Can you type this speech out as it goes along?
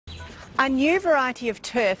A new variety of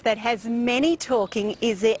turf that has many talking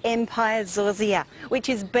is the Empire Zoysia, which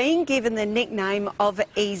is being given the nickname of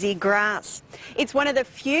easy grass. It's one of the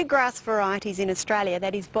few grass varieties in Australia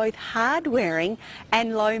that is both hard-wearing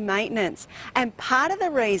and low maintenance. And part of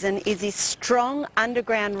the reason is this strong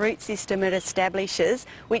underground root system it establishes,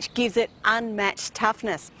 which gives it unmatched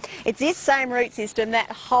toughness. It's this same root system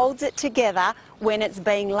that holds it together when it's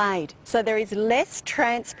being laid, so there is less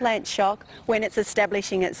transplant shock when it's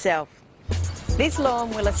establishing itself. This lawn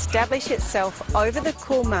will establish itself over the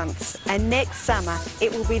cool months, and next summer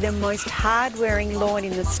it will be the most hard-wearing lawn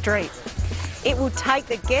in the street. It will take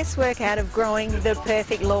the guesswork out of growing the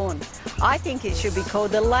perfect lawn. I think it should be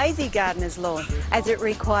called the lazy gardener's lawn, as it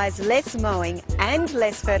requires less mowing and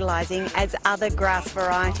less fertilising as other grass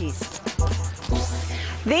varieties.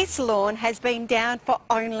 This lawn has been down for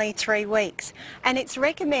only 3 weeks, and it's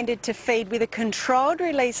recommended to feed with a controlled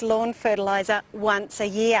release lawn fertiliser once a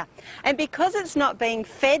year. And because it's not being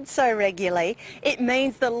fed so regularly, it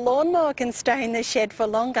means the lawnmower can stay in the shed for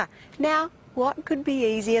longer. Now, what could be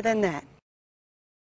easier than that?